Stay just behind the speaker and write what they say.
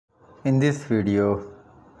In this video,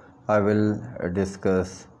 I will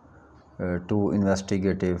discuss two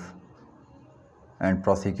investigative and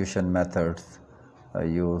prosecution methods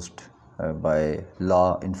used by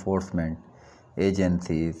law enforcement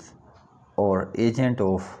agencies or agent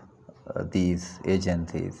of these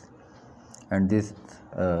agencies, and this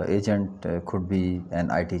agent could be an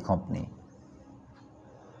IT company.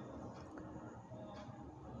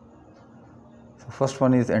 So first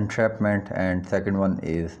one is entrapment and second one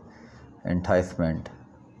is enticement,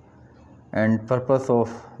 and purpose of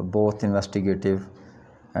both investigative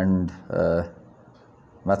and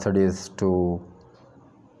method is to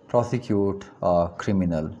prosecute a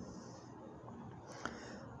criminal.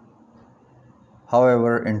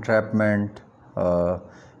 However, entrapment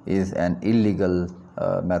is an illegal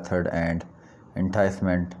method and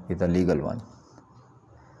enticement is a legal one.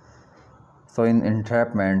 So in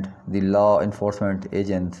entrapment, the law enforcement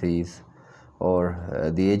agencies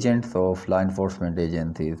or the agents of law enforcement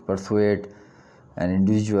agencies persuade an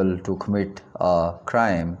individual to commit a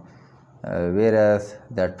crime, whereas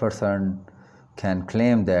that person can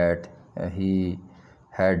claim that he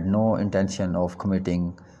had no intention of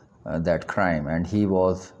committing that crime and he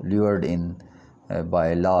was lured in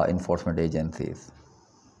by law enforcement agencies.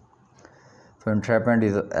 So entrapment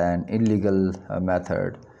is an illegal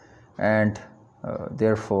method, and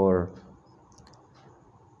therefore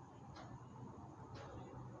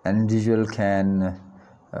an individual can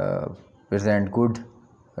present good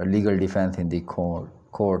legal defense in the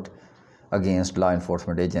court against law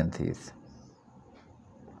enforcement agencies.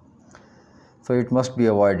 So it must be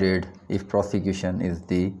avoided if prosecution is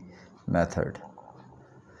the method.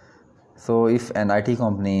 So if an IT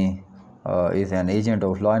company is an agent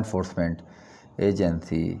of law enforcement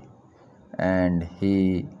agency and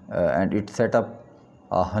it set up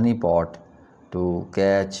a honeypot to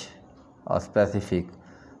catch a specific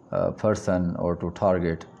person or to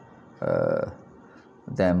target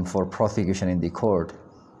them for prosecution in the court,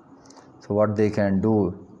 so what they can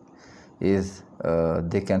do is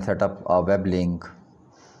they can set up a web link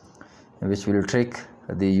which will trick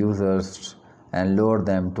the users and lure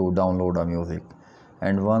them to download a music,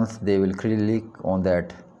 and once they will click on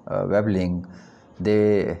that web link,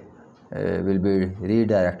 they will be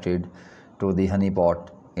redirected to the honeypot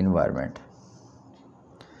environment.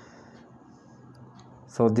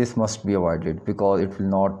 So this must be avoided because it will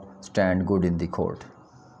not stand good in the court.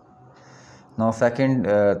 Now second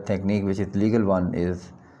technique, which is legal one,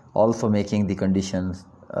 is also making the conditions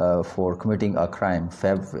for committing a crime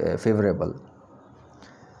favorable.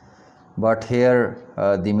 But here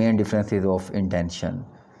the main difference is of intention.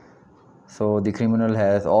 So the criminal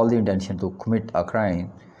has all the intention to commit a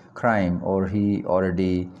crime or he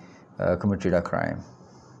already committed a crime.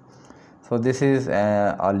 So this is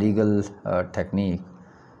a legal technique,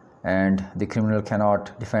 and the criminal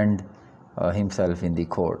cannot defend himself in the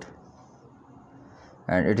court,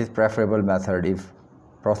 and it is preferable method if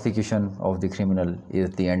prosecution of the criminal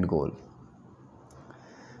is the end goal.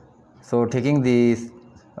 So taking the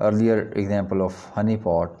earlier example of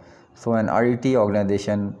honeypot, so an RET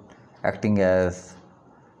organization acting as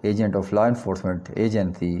agent of law enforcement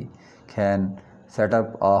agency can set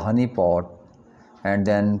up a honeypot and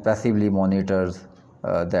then passively monitors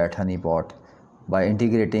that honeypot by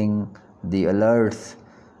integrating the alerts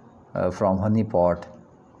from honeypot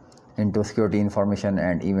into security information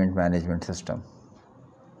and event management system.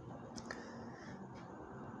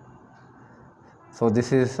 So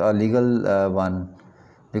this is a legal one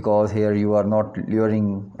because here you are not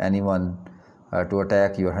luring anyone to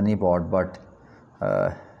attack your honeypot, but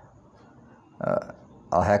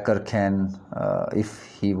a hacker can, if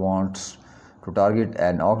he wants to target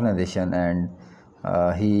an organization and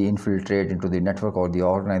he infiltrate into the network of the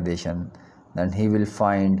organization, then he will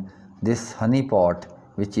find this honeypot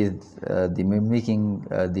which is the mimicking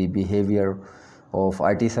the behavior of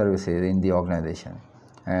IT services in the organization,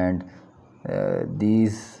 and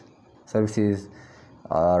these services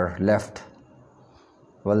are left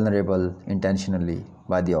vulnerable intentionally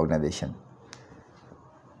by the organization.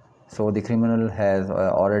 So the criminal has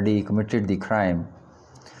already committed the crime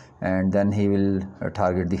and then he will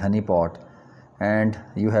target the honeypot, and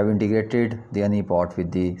you have integrated the honeypot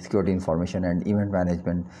with the security information and event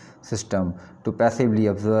management system to passively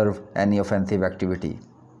observe any offensive activity.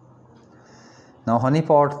 Now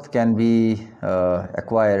honeypots can be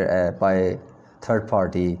acquired by third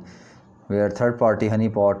party, where third party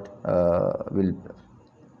honeypot will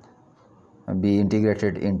be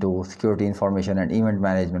integrated into security information and event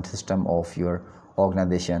management system of your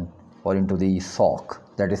organization or into the SOC,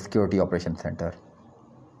 that is Security Operations Center.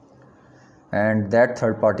 and that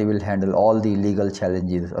third party will handle all the legal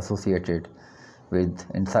challenges associated with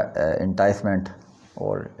enticement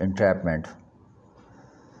or entrapment.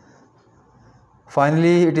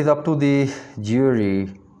 Finally, it is up to the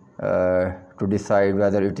jury to decide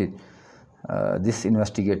whether it is this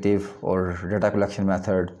investigative or data collection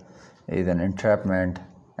method is an entrapment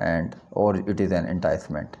or it is an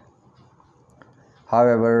enticement.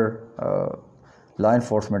 However, law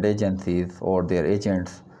enforcement agencies or their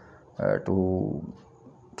agents to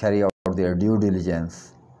carry out their due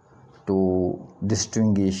diligence to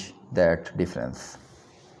distinguish that difference.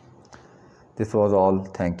 This was all.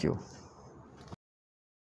 Thank you.